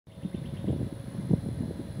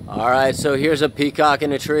Alright, so here's a peacock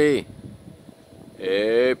in a tree.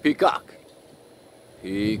 Hey, peacock.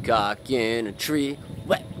 Peacock in a tree.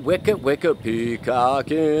 Wicka,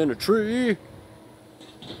 peacock in a tree.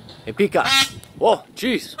 Hey, peacock. Whoa,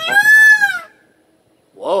 jeez.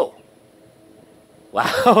 Whoa.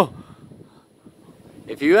 Wow.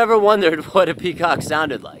 If you ever wondered what a peacock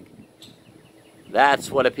sounded like,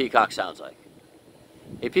 that's what a peacock sounds like.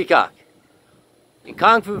 Hey, peacock. In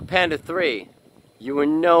Kung Fu Panda 3, you were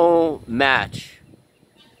no match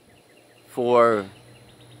for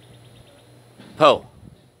Po,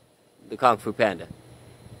 the Kung Fu Panda.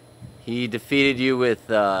 He defeated you with,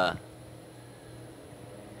 how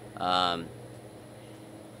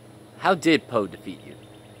did Po defeat you?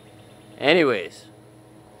 Anyways,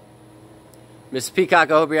 Mr.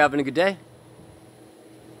 Peacock, I hope you're having a good day.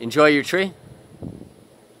 Enjoy your tree.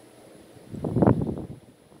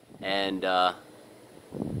 And,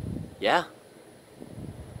 yeah.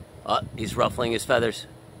 He's ruffling his feathers.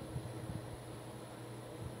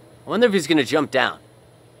 I wonder if he's gonna jump down.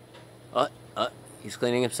 He's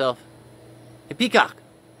cleaning himself. Hey, peacock!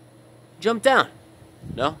 Jump down!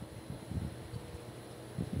 No?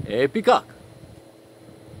 Hey, peacock!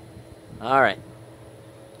 Alright.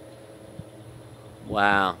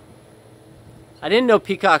 Wow. I didn't know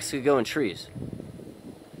peacocks could go in trees.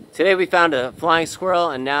 Today we found a flying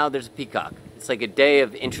squirrel, and now there's a peacock. It's like a day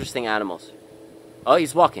of interesting animals. Oh,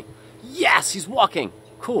 he's walking. Yes, he's walking!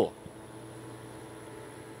 Cool.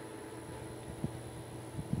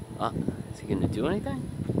 Is he gonna do anything?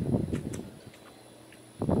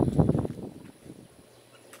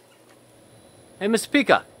 Hey, Mr.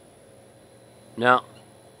 Peacock. No.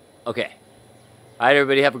 Okay. Alright,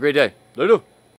 everybody, have a great day. Later.